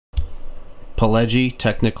Pelegi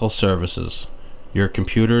Technical Services, your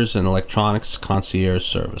computers and electronics concierge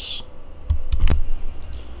service.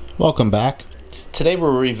 Welcome back. Today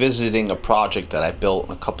we're revisiting a project that I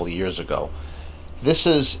built a couple of years ago. This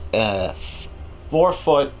is a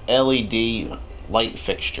 4-foot LED light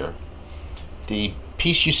fixture. The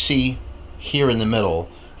piece you see here in the middle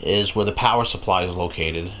is where the power supply is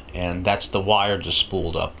located, and that's the wire just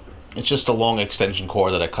spooled up. It's just a long extension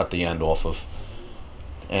cord that I cut the end off of,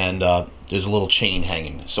 and there's a little chain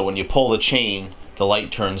hanging. So when you pull the chain, the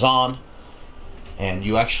light turns on, and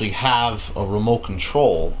you actually have a remote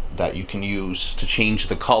control that you can use to change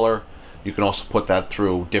the color. You can also put that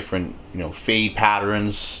through different, fade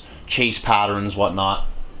patterns, chase patterns, whatnot.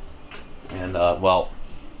 And well,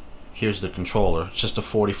 here's the controller. It's just a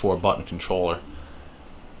 44 button controller.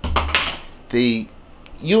 The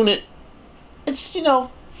unit, it's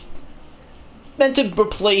meant to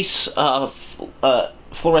replace a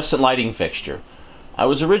fluorescent lighting fixture. I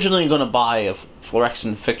was originally going to buy a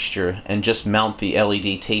fluorescent fixture and just mount the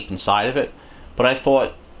LED tape inside of it, but I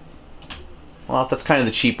thought, well, that's kind of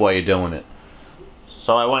the cheap way of doing it.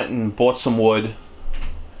 So I went and bought some wood.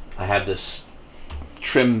 I have this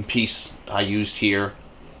trim piece I used here,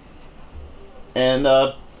 and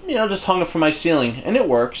just hung it from my ceiling, and it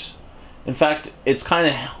works. In fact, it's kind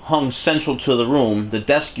of hung central to the room. The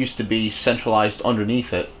desk used to be centralized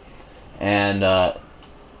underneath it, and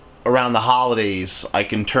around the holidays I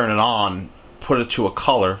can turn it on, put it to a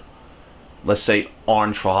color, let's say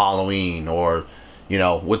orange for Halloween, or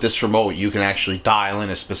with this remote you can actually dial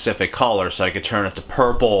in a specific color, so I could turn it to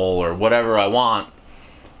purple or whatever I want,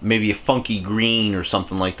 maybe a funky green or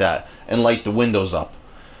something like that, and light the windows up.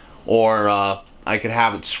 Or I could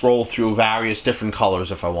have it scroll through various different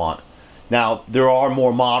colors if I want. Now, there are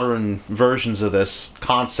more modern versions of this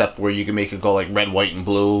concept where you can make it go like red, white, and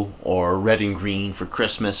blue, or red and green for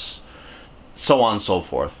Christmas, so on and so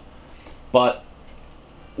forth. But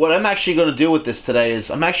what I'm actually going to do with this today is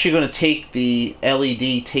I'm actually going to take the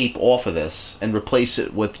LED tape off of this and replace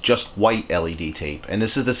it with just white LED tape. And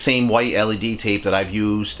this is the same white LED tape that I've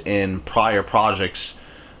used in prior projects,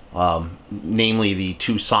 namely the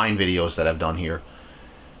 2 sign videos that I've done here.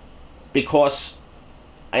 Because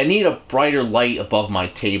I need a brighter light above my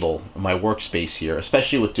table, my workspace here,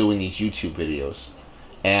 especially with doing these YouTube videos.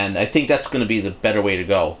 And I think that's going to be the better way to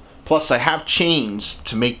go. Plus, I have chains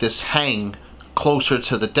to make this hang closer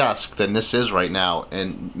to the desk than this is right now,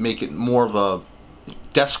 and make it more of a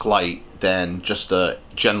desk light than just a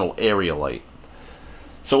general area light.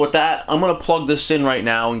 So with that, I'm going to plug this in right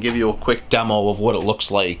now and give you a quick demo of what it looks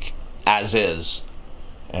like as is.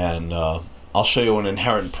 And I'll show you an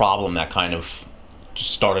inherent problem that kind of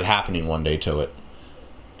just started happening one day to it.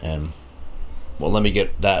 And well, let me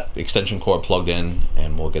get that extension cord plugged in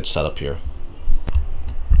and we'll get set up here.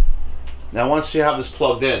 Now once you have this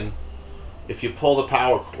plugged in, if you pull the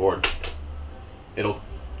power cord, it'll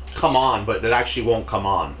come on, but it actually won't come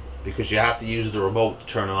on because you have to use the remote to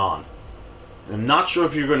turn it on. I'm not sure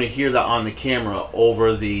if you're going to hear that on the camera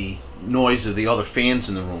over the noise of the other fans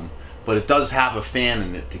in the room, but it does have a fan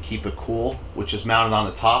in it to keep it cool, which is mounted on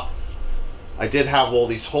the top. I did have all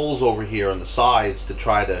these holes over here on the sides to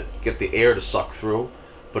try to get the air to suck through,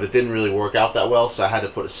 but it didn't really work out that well, so I had to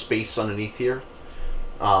put a space underneath here.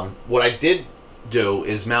 What I did do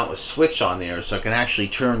is mount a switch on there so I can actually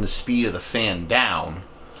turn the speed of the fan down.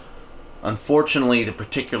 Unfortunately, the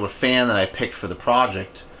particular fan that I picked for the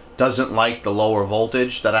project doesn't like the lower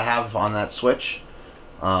voltage that I have on that switch.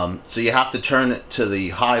 So you have to turn it to the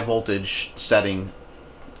high voltage setting,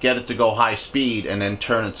 get it to go high speed, and then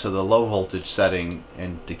turn it to the low voltage setting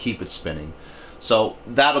and to keep it spinning. So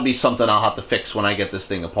that'll be something I'll have to fix when I get this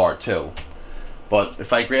thing apart too. But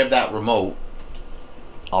if I grab that remote,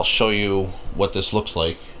 I'll show you what this looks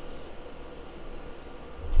like.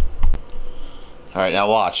 Alright, now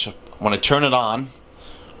watch. When I turn it on,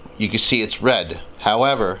 you can see it's red.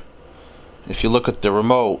 However, if you look at the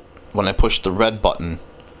remote, when I push the red button,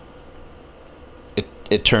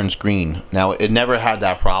 it turns green. Now, it never had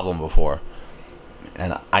that problem before,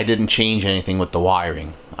 and I didn't change anything with the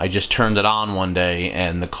wiring. I just turned it on one day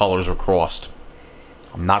and the colors were crossed.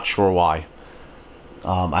 I'm not sure why.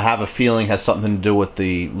 I have a feeling it has something to do with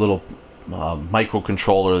the little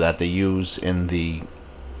microcontroller that they use in the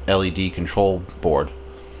LED control board,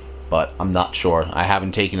 but I'm not sure. I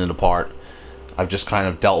haven't taken it apart. I've just kind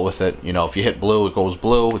of dealt with it. If you hit blue, it goes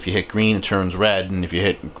blue. If you hit green, it turns red, and if you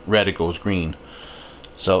hit red, it goes green.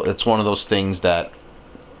 So it's one of those things that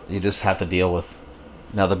you just have to deal with.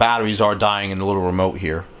 Now the batteries are dying in the little remote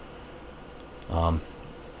here.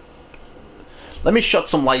 Let me shut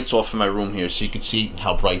some lights off in my room here so you can see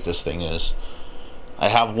how bright this thing is. I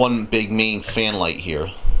have one big main fan light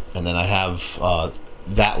here, and then I have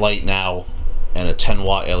that light now and a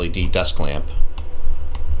 10-watt LED desk lamp.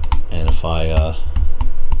 And if I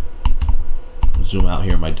zoom out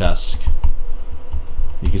here at my desk,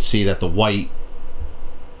 you can see that the white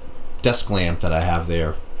desk lamp that I have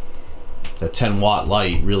there, that 10-watt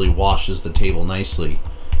light, really washes the table nicely,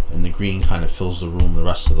 and the green kind of fills the room the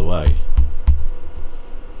rest of the way.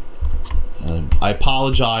 And I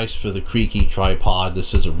apologize for the creaky tripod.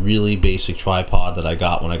 This is a really basic tripod that I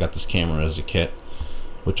got when I got this camera as a kit,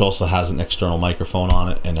 which also has an external microphone on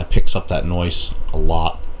it, and that picks up that noise a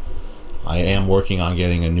lot. I am working on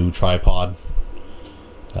getting a new tripod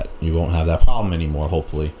that you won't have that problem anymore,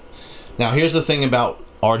 hopefully. Now here's the thing about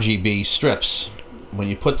RGB strips. When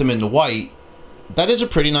you put them into white, that is a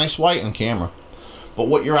pretty nice white on camera, but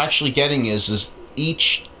what you're actually getting is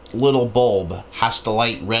each little bulb has to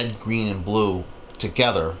light red, green, and blue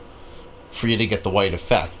together for you to get the white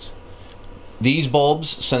effect. These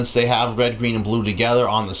bulbs, since they have red, green, and blue together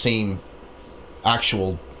on the same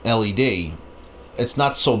actual LED, it's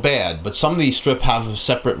not so bad. But some of these strips have a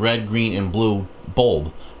separate red, green, and blue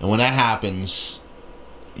bulb, and when that happens,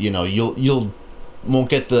 you know, you'll won't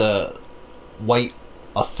get the white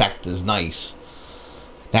effect as nice.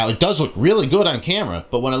 Now it does look really good on camera,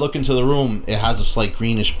 but when I look into the room, it has a slight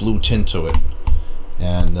greenish blue tint to it,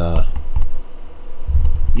 and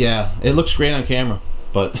yeah, it looks great on camera,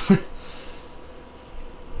 but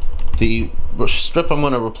the strip I'm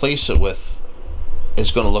going to replace it with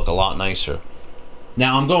is going to look a lot nicer.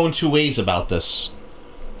 Now I'm going two ways about this.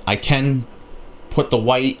 I can put the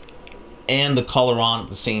white and the color on at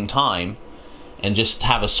the same time and just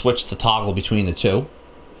have a switch to toggle between the two,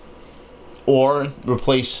 or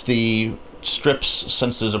replace the strips,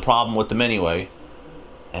 since there's a problem with them anyway,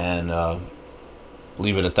 and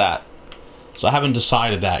leave it at that. So I haven't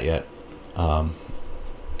decided that yet,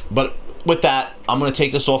 but with that, I'm going to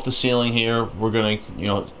take this off the ceiling here. We're going to, you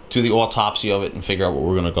know, do the autopsy of it and figure out where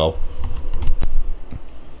we're going to go.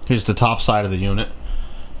 Here's the top side of the unit.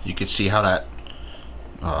 You can see how that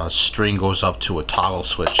string goes up to a toggle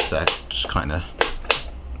switch that just kind of,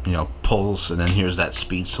 you know, pulls, and then here's that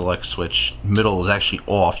speed select switch. Middle is actually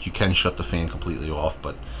off. You can shut the fan completely off,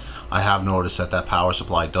 but I have noticed that that power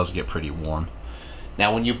supply does get pretty warm.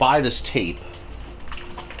 Now when you buy this tape,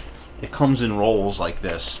 it comes in rolls like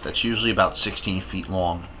this that's usually about 16 feet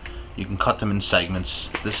long. You can cut them in segments.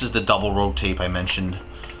 This is the double row tape I mentioned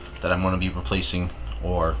that I'm going to be replacing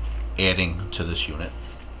or adding to this unit.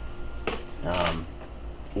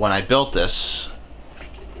 When I built this,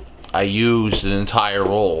 I used an entire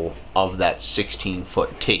roll of that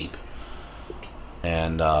 16-foot tape,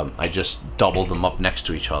 and I just doubled them up next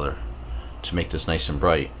to each other to make this nice and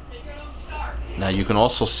bright. Now you can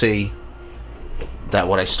also see that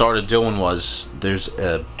what I started doing was there's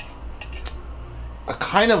a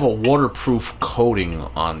kind of a waterproof coating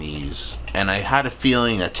on these, and I had a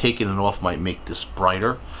feeling that taking it off might make this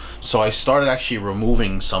brighter, so I started actually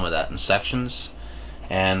removing some of that in sections,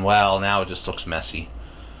 and well, now it just looks messy.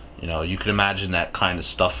 You know, you can imagine that kind of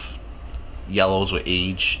stuff yellows with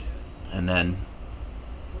age, and then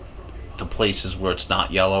the places where it's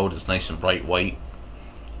not yellowed, it's nice and bright white.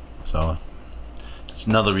 So it's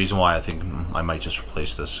another reason why I think I might just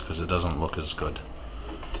replace this, because it doesn't look as good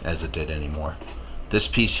as it did anymore. This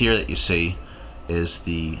piece here that you see is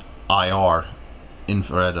the IR,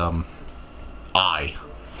 infrared eye.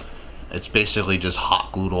 It's basically just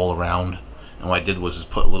hot glued all around, and what I did was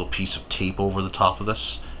put a little piece of tape over the top of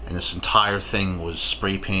this, and this entire thing was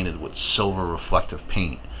spray painted with silver reflective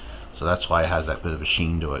paint, so that's why it has that bit of a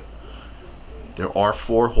sheen to it. There are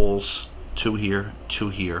 4 holes, 2 here, 2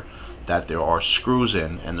 here, that there are screws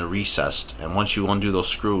in, and they're recessed, and once you undo those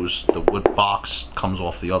screws, the wood box comes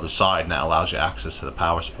off the other side, and that allows you access to the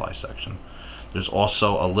power supply section. There's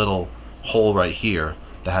also a little hole right here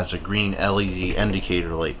that has a green LED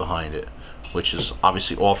indicator light behind it, which is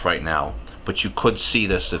obviously off right now, but you could see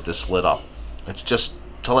this if this lit up. It's just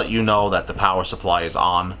to let you know that the power supply is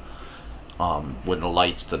on when the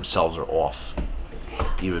lights themselves are off,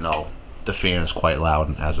 even though the fan is quite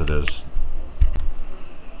loud as it is.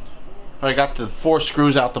 I got the 4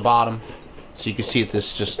 screws out the bottom, so you can see that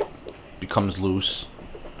this just becomes loose.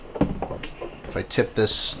 If I tip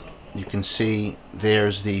this, you can see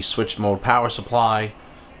there's the switch mode power supply.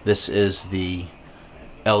 This is the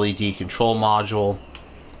LED control module.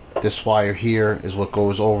 This wire here is what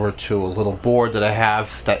goes over to a little board that I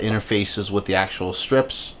have that interfaces with the actual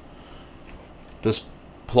strips. This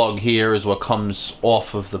plug here is what comes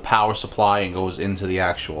off of the power supply and goes into the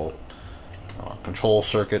actual control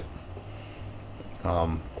circuit.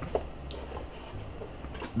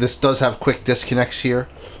 this does have quick disconnects here,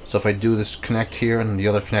 so if I do this connect here and the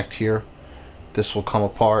other connect here, this will come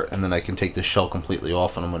apart, and then I can take this shell completely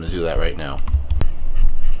off, and I'm going to do that right now.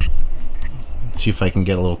 See if I can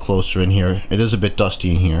get a little closer in here. It is a bit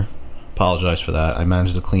dusty in here. Apologize for that. I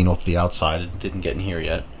managed to clean off the outside. It didn't get in here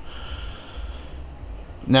yet.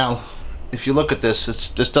 Now, if you look at this,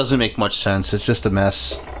 this doesn't make much sense. It's just a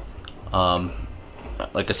mess.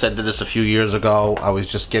 Like I said, did this a few years ago. I was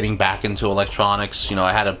just getting back into electronics. You know,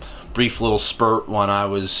 I had a brief little spurt when I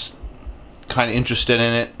was kind of interested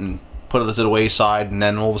in it and put it to the wayside, and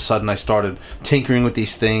then all of a sudden I started tinkering with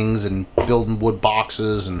these things and building wood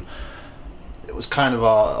boxes, and it was kind of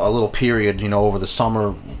a little period, you know, over the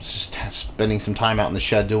summer, just spending some time out in the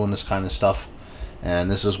shed doing this kind of stuff,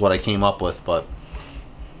 and this is what I came up with. But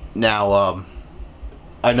now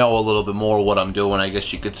I know a little bit more what I'm doing, I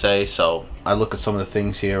guess you could say. So I look at some of the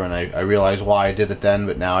things here and I realize why I did it then,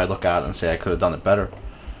 but now I look at it and say I could have done it better.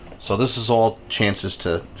 So this is all chances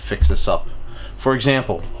to fix this up. For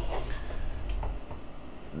example,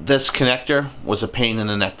 this connector was a pain in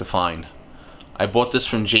the neck to find. I bought this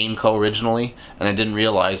from Jameco originally, and I didn't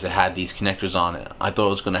realize it had these connectors on it. I thought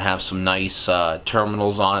it was going to have some nice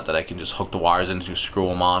terminals on it that I can just hook the wires into, screw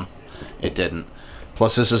them on. It didn't.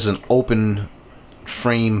 Plus, this is an open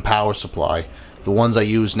frame power supply. The ones I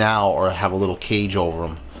use now have a little cage over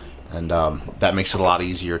them, and that makes it a lot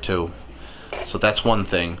easier too. So that's one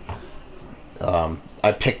thing.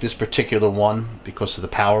 I picked this particular one because of the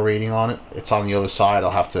power rating on it. It's on the other side. I'll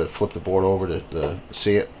have to flip the board over to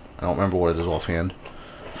see it. I don't remember what it is offhand.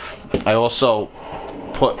 I also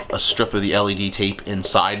put a strip of the LED tape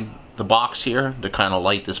inside the box here to kind of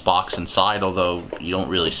light this box inside, although you don't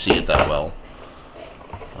really see it that well.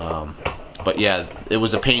 But yeah, it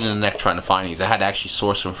was a pain in the neck trying to find these. I had to actually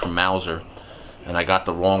source them from Mauser, and I got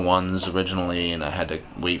the wrong ones originally, and I had to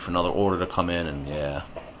wait for another order to come in, and yeah.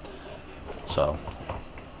 So,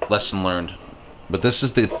 lesson learned. But this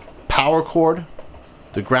is the power cord,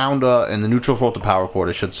 the ground and the neutral for the power cord,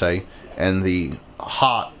 I should say, and the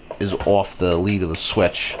hot is off the lead of the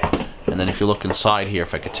switch. And then if you look inside here,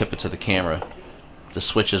 if I could tip it to the camera, the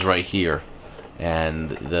switch is right here, and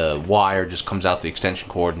the wire just comes out the extension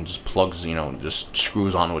cord and just plugs, you know, just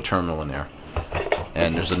screws onto a terminal in there.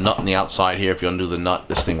 And there's a nut on the outside here. If you undo the nut,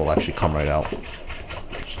 this thing will actually come right out.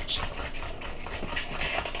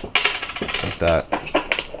 Like that.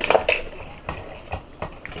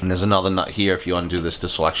 And there's another nut here. If you undo this,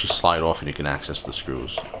 this will actually slide off and you can access the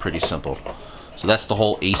screws. Pretty simple. So that's the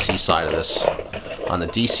whole AC side of this. On the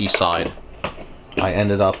DC side, I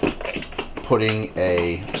ended up putting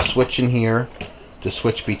a switch in here to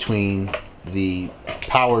switch between the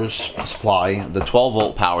power supply, the 12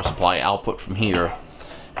 volt power supply output from here,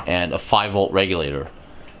 and a 5 volt regulator.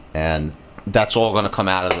 And that's all going to come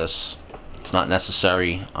out of this. It's not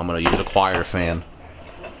necessary. I'm going to use a quiet fan.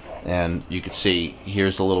 And you can see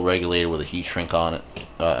here's the little regulator with a heat shrink on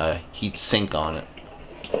it, heat sink on it,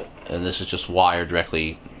 and this is just wired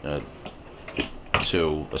directly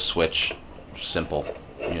to a switch. Simple,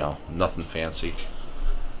 you know, nothing fancy.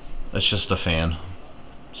 It's just a fan.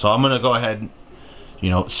 So I'm gonna go ahead,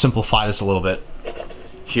 you know, simplify this a little bit.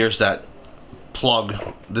 Here's that plug.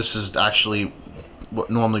 This is actually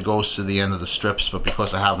what normally goes to the end of the strips, but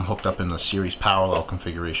because I have them hooked up in the series parallel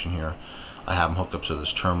configuration here, I have them hooked up to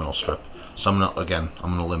this terminal strip. So I'm gonna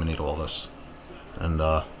eliminate all this, and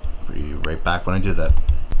be right back when I do that.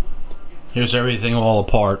 Here's everything all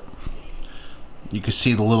apart. You can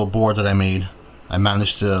see the little board that I made. I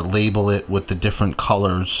managed to label it with the different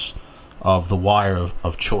colors of the wire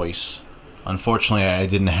of choice. Unfortunately, I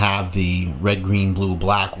didn't have the red, green, blue,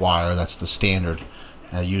 black wire. That's the standard.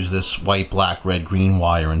 I used this white, black, red, green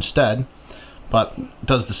wire instead, but it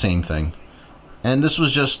does the same thing. And this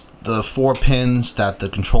was just the 4 pins that the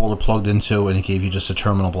controller plugged into, and it gave you just a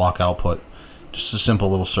terminal block output. Just a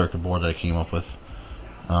simple little circuit board that I came up with.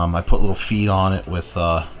 I put little feet on it with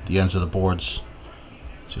the ends of the boards.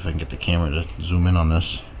 See if I can get the camera to zoom in on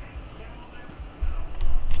this.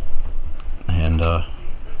 And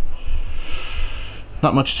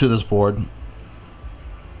not much to this board.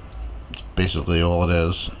 It's basically all it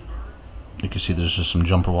is. You can see there's just some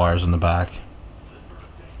jumper wires in the back.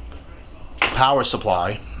 Power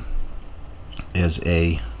supply is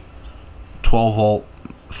a 12 volt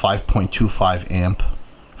 5.25 amp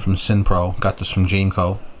from Synpro. Got this from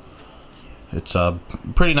Jameco. It's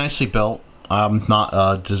pretty nicely built. I'm not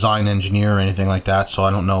a design engineer or anything like that, so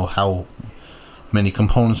I don't know how many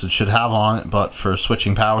components it should have on it, but for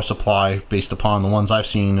switching power supply, based upon the ones I've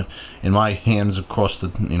seen in my hands across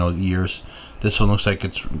the years, this one looks like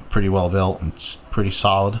it's pretty well built. It's pretty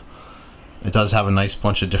solid. It does have a nice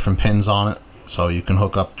bunch of different pins on it, So you can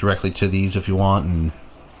hook up directly to these if you want, and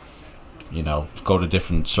you know, go to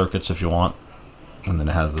different circuits if you want. And then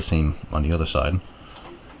it has the same on the other side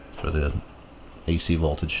for the AC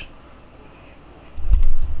voltage.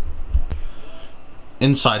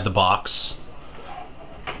 Inside the box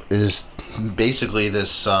is basically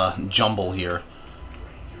this jumble here.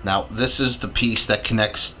 Now this is the piece that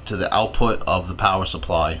connects to the output of the power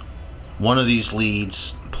supply. One of these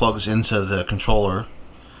leads plugs into the controller,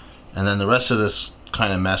 and then the rest of this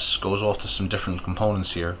kind of mess goes off to some different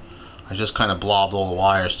components here. I just kind of blobbed all the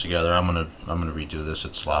wires together. I'm gonna redo this.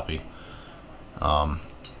 It's sloppy. Like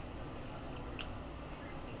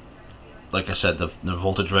I said, the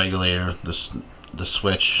voltage regulator, the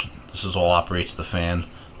switch, this is all operates the fan.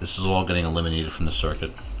 This is all getting eliminated from the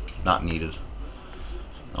circuit. Not needed.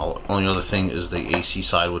 Only other thing is the AC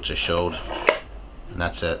side, which I showed, and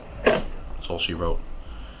that's it. That's all she wrote.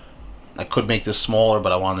 I could make this smaller,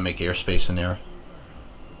 but I wanted to make airspace in there.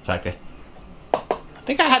 In fact, I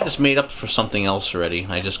think I had this made up for something else already.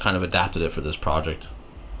 I just kind of adapted it for this project.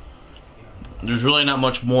 There's really not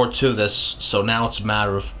much more to this, so now it's a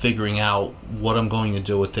matter of figuring out what I'm going to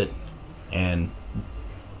do with it and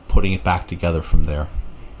putting it back together from there.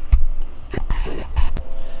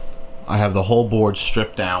 I have the whole board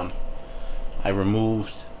stripped down. I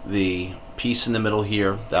removed the piece in the middle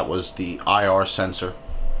here that was the IR sensor.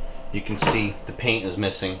 You can see the paint is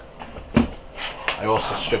missing. I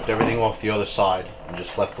also stripped everything off the other side and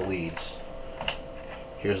just left the leads.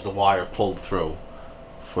 Here's the wire pulled through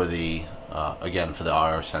for the again for the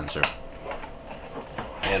IR sensor.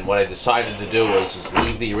 And what I decided to do was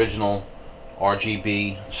leave the original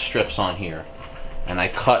RGB strips on here, and I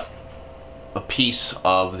cut a piece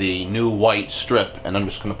of the new white strip, and I'm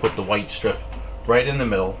just going to put the white strip right in the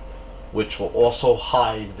middle, which will also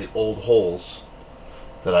hide the old holes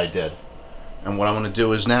that I did. And what I'm going to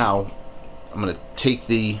do is now I'm going to take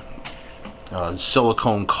the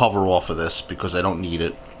silicone cover off of this because I don't need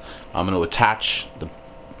it. I'm going to attach the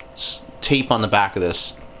tape on the back of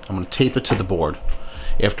this. I'm going to tape it to the board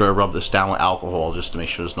after I rub this down with alcohol just to make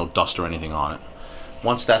sure there's no dust or anything on it.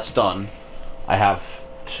 Once that's done, I have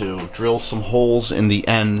to drill some holes in the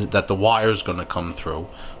end that the wire's going to come through.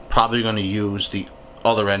 Probably going to use the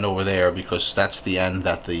other end over there because that's the end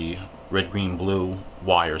that the red, green, blue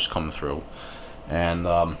wires come through. And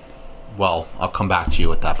well, I'll come back to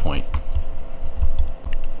you at that point.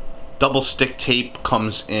 Double stick tape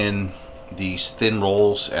comes in these thin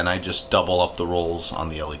rolls, and I just double up the rolls on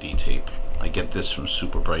the LED tape. I get this from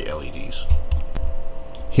Super Bright LEDs.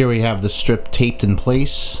 Here we have the strip taped in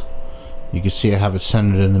place. You can see I have it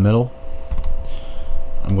centered in the middle.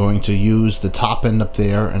 I'm going to use the top end up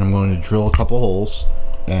there, and I'm going to drill a couple holes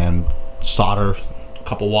and solder a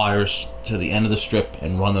couple wires to the end of the strip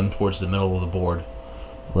and run them towards the middle of the board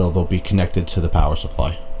where they'll be connected to the power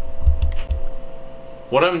supply.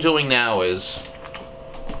 What I'm doing now is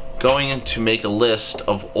going in to make a list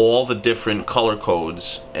of all the different color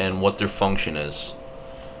codes and what their function is.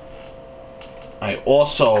 I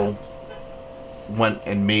also went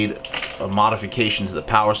and made a modification to the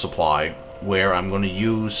power supply where I'm going to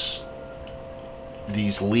use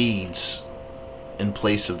these leads in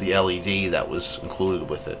place of the LED that was included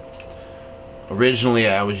with it. Originally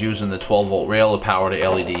I was using the 12 volt rail to power the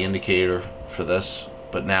LED indicator for this,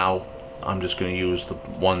 but now I'm just going to use the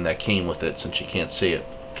one that came with it since you can't see it.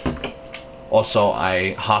 Also,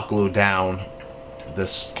 I hot glued down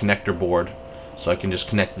this connector board so I can just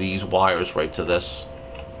connect these wires right to this,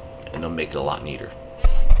 and it'll make it a lot neater.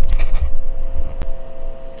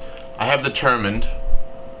 I have determined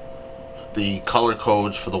the color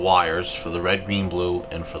codes for the wires for the red, green, blue,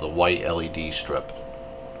 and for the white LED strip.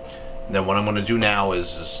 And then what I'm going to do now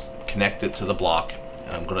is connect it to the block,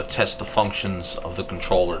 and I'm going to test the functions of the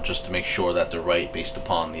controller just to make sure that they're right based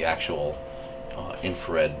upon the actual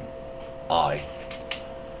infrared eye.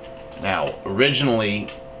 Now, originally,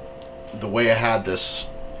 the way I had this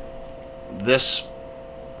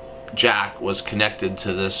jack was connected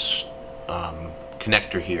to this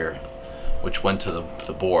connector here, which went to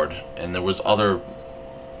the board, and there was other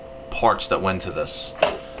parts that went to this,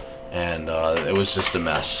 and it was just a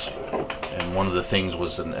mess. And one of the things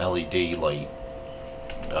was an LED light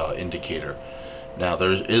indicator. Now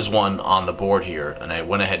there is one on the board here, and I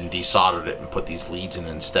went ahead and desoldered it and put these leads in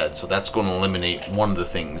instead, so that's going to eliminate one of the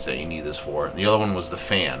things that you need this for. The other one was the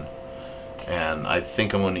fan, and I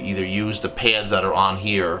think I'm going to either use the pads that are on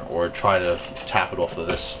here or try to tap it off of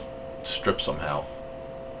this strip somehow.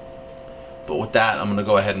 But with that, I'm going to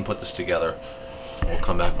go ahead and put this together. We'll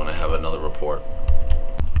come back when I have another report.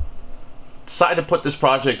 Decided to put this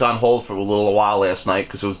project on hold for a little while last night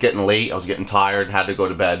because it was getting late, I was getting tired, had to go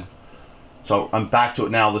to bed. So I'm back to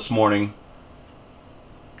it now this morning,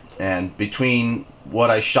 and between what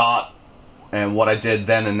I shot and what I did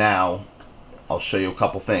then and now, I'll show you a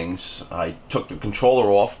couple things. I took the controller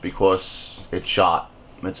off because it's shot.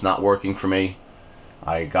 It's not working for me.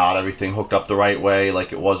 I got everything hooked up the right way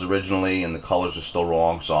like it was originally, and the colors are still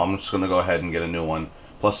wrong, so I'm just going to go ahead and get a new one.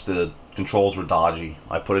 Plus the controls were dodgy.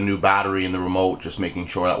 I put a new battery in the remote, just making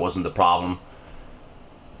sure that wasn't the problem.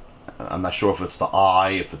 I'm not sure if it's the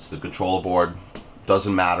eye, if it's the controller board.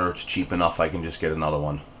 Doesn't matter, it's cheap enough, I can just get another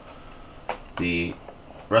one. The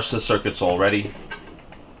rest of the circuit's all ready.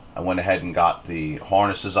 I went ahead and got the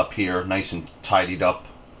harnesses up here nice and tidied up.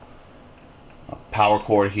 Power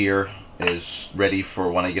cord here is ready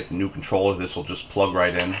for when I get the new controller. This will just plug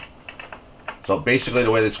right in. So basically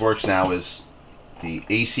the way this works now is the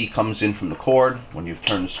AC comes in from the cord. When you've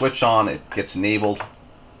turned the switch on, it gets enabled.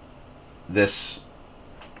 This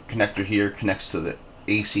connector here connects to the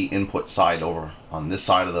AC input side over on this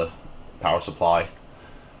side of the power supply.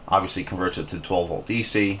 Obviously converts it to 12 volt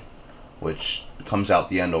DC, which comes out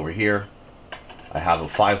the end over here. I have a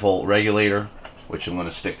 5 volt regulator, which I'm going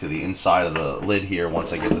to stick to the inside of the lid here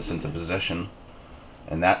once I get this into position.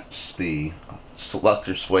 And that's the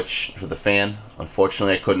selector switch for the fan.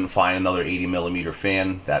 Unfortunately, I couldn't find another 80mm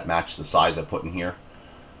fan that matched the size I put in here.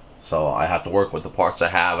 So I have to work with the parts I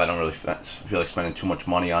have. I don't really feel like spending too much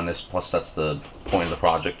money on this, plus that's the point of the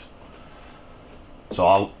project. So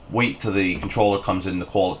I'll wait till the controller comes in to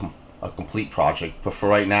call it a complete project. But for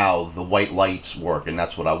right now, the white lights work, and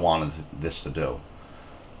that's what I wanted this to do.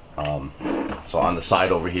 So on the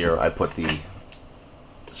side over here, I put the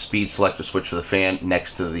speed selector switch for the fan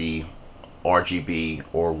next to the RGB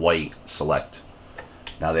or white select.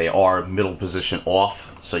 Now they are middle position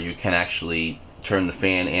off, so you can actually turn the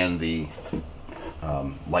fan and the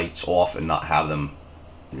lights off and not have them,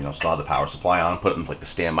 still have the power supply on. Put it in like a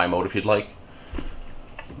standby mode if you'd like.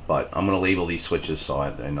 But I'm going to label these switches so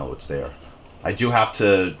I know it's there. I do have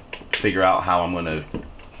to figure out how I'm going to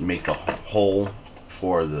make the hole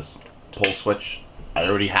for the pole switch. I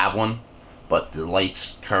already have one, but the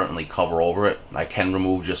lights currently cover over it. I can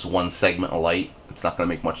remove just one segment of light. It's not going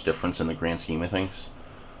to make much difference in the grand scheme of things.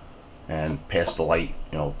 And pass the light,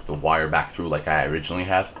 the wire back through like I originally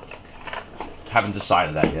had. Haven't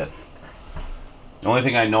decided that yet. The only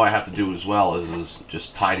thing I know I have to do as well is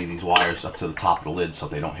just tidy these wires up to the top of the lid so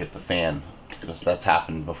they don't hit the fan, because that's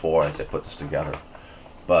happened before as I put this together.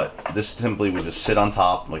 But this simply would just sit on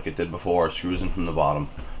top like it did before, screws in from the bottom.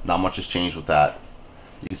 Not much has changed with that.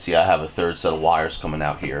 You can see I have a third set of wires coming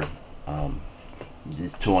out here. The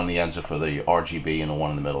two on the ends are for the RGB and the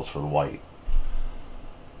one in the middle is for the white.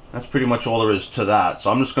 That's pretty much all there is to that.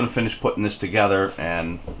 So I'm just going to finish putting this together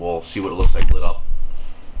and we'll see what it looks like lit up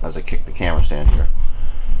as I kick the camera stand here.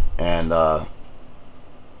 And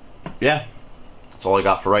yeah, that's all I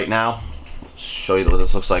got for right now. Show you what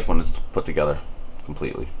this looks like when it's put together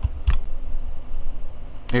completely.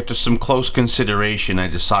 After some close consideration, I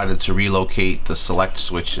decided to relocate the select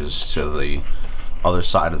switches to the other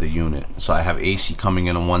side of the unit. So I have AC coming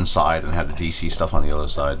in on one side and have the DC stuff on the other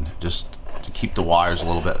side, just to keep the wires a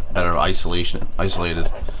little bit better isolated.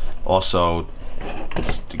 Also,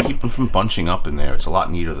 just to keep them from bunching up in there. It's a lot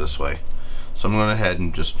neater this way. So I'm going to go ahead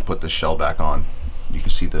and just put the shell back on. You can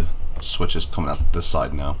see the switches coming out this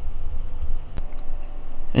side now.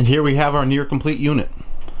 And here we have our near complete unit.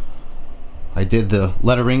 I did the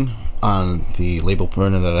lettering on the label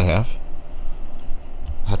printer that I have.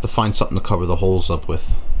 I have to find something to cover the holes up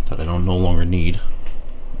with that I no longer need.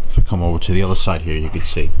 If I come over to the other side here, you can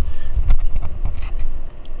see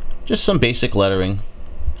just some basic lettering,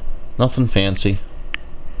 nothing fancy.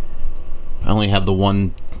 I only have the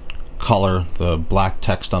one color, the black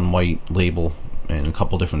text on white label, and a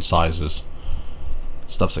couple different sizes.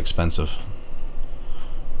 Stuff's expensive.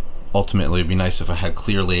 Ultimately, it'd be nice if I had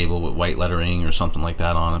clear label with white lettering or something like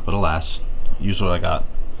that on it, but alas, use what I got.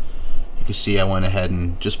 You can see I went ahead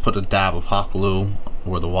and just put a dab of hot glue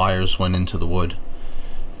where the wires went into the wood,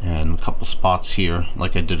 and a couple spots here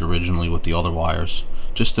like I did originally with the other wires,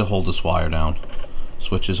 just to hold this wire down.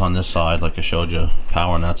 Switches on this side like I showed you,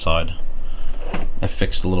 power on that side. I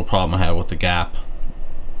fixed the little problem I had with the gap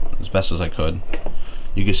as best as I could.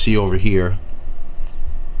 You can see over here,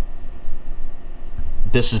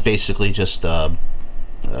 this is basically just a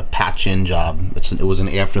patch-in job. It was an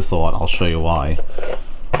afterthought. I'll show you why.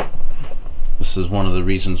 This is one of the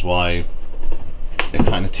reasons why it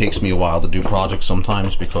kind of takes me a while to do projects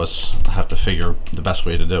sometimes, because I have to figure the best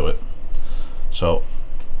way to do it. So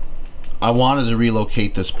I wanted to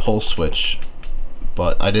relocate this pole switch,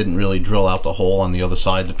 but I didn't really drill out the hole on the other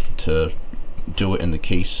side to do it in the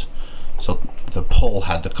case. So the pole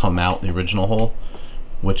had to come out, the original hole,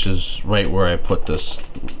 which is right where I put this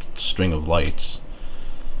string of lights.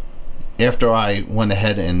 After I went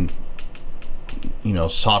ahead and, you know,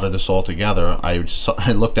 soldered this all together, I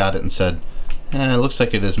looked at it and said, it looks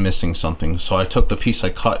like it is missing something. So I took the piece I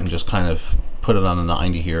cut and just kind of put it on the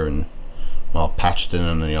 90 here and, well, patched it in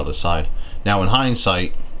on the other side. Now in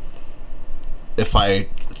hindsight, if I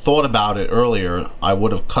thought about it earlier, I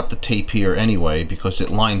would have cut the tape here anyway, because it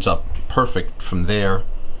lines up perfect from there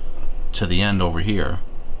to the end over here.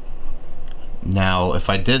 Now if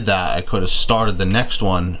I did that, I could have started the next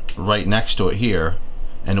one right next to it here,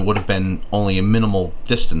 and it would have been only a minimal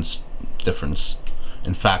distance difference.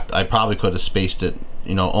 In fact, I probably could have spaced it,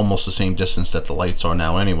 you know, almost the same distance that the lights are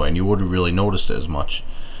now anyway, and you wouldn't really noticed it as much.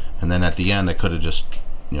 And then at the end I could have just,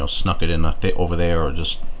 you know, snuck it in over there, or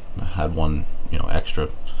just had one, you know, extra.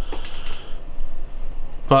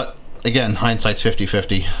 But again, hindsight's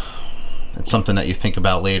 50-50. It's something that you think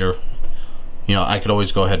about later. You know, I could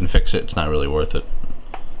always go ahead and fix it. It's not really worth it.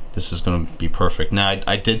 This is going to be perfect. Now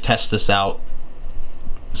I did test this out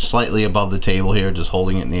slightly above the table here, just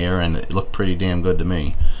holding it in the air, and it looked pretty damn good to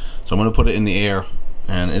me. So I'm going to put it in the air,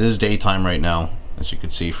 and it is daytime right now, as you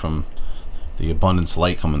can see from the abundance of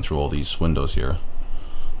light coming through all these windows here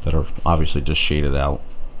that are obviously just shaded out.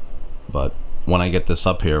 But when I get this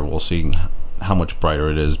up here, we'll see how much brighter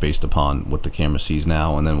it is based upon what the camera sees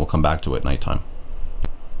now, and then we'll come back to it at nighttime.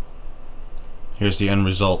 Here's the end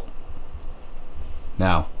result.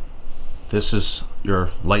 Now this is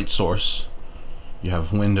your light source. You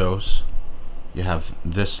have windows, you have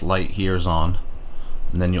this light here is on,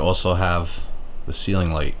 and then you also have the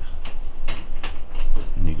ceiling light.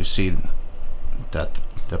 And you can see that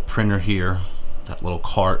the printer here, that little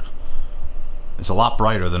cart, is a lot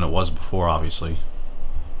brighter than it was before, obviously.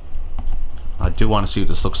 I do want to see what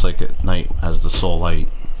this looks like at night as the sole light.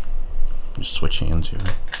 Just switch hands here.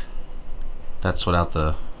 That's without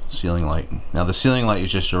the ceiling light. Now the ceiling light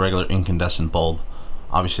is just your regular incandescent bulb.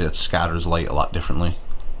 Obviously that scatters light a lot differently.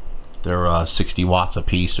 They're 60 watts a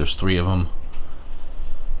piece. There's 3 of them.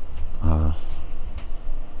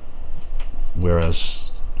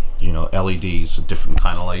 Whereas, you know, LED is a different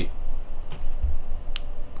kind of light.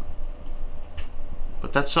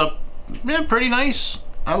 But that's yeah, pretty nice.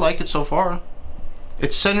 I like it so far.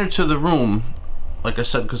 It's centered to the room, like I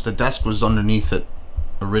said, because the desk was underneath it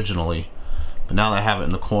originally. But now that I have it in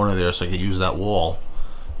the corner there, so I can use that wall.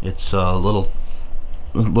 It's a little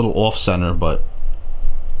off center, but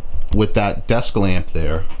with that desk lamp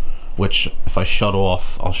there, which if I shut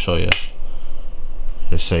off, I'll show you.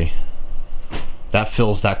 You see, that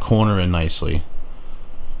fills that corner in nicely.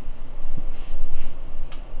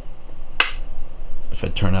 If I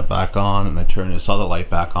turn that back on and I turn this other light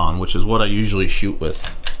back on, which is what I usually shoot with,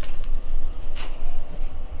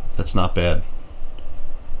 that's not bad.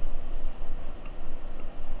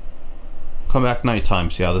 Come back nighttime,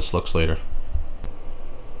 see how this looks later.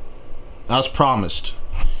 As promised,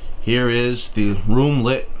 here is the room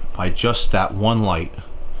lit by just that one light.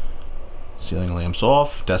 Ceiling lamps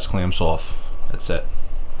off, desk lamps off. That's it.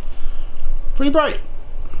 Pretty bright.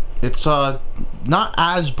 It's not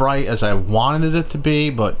as bright as I wanted it to be,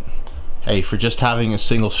 but hey, for just having a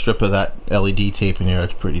single strip of that LED tape in here,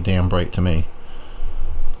 it's pretty damn bright to me.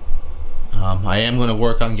 I am going to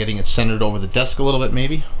work on getting it centered over the desk a little bit,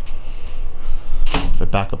 maybe. If I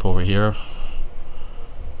back up over here,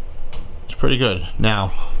 it's pretty good.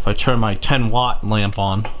 Now, if I turn my 10-watt lamp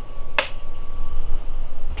on,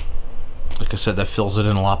 like I said, that fills it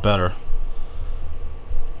in a lot better.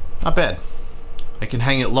 Not bad. I can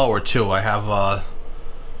hang it lower too. I have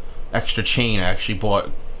extra chain. I actually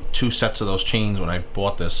bought 2 sets of those chains when I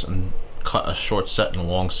bought this, and cut a short set and a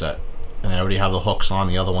long set, and I already have the hooks on.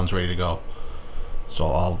 The other one's ready to go,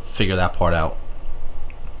 so I'll figure that part out.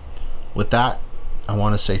 With that, I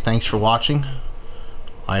want to say thanks for watching.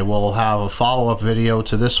 I will have a follow-up video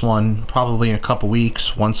to this one probably in a couple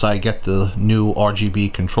weeks once I get the new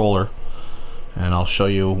RGB controller, and I'll show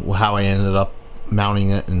you how I ended up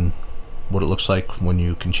mounting it and what it looks like when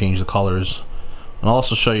you can change the colors. And I'll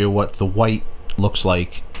also show you what the white looks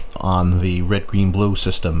like on the red, green, blue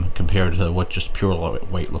system compared to what just pure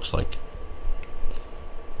white looks like.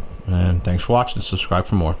 And thanks for watching. Subscribe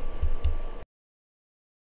for more.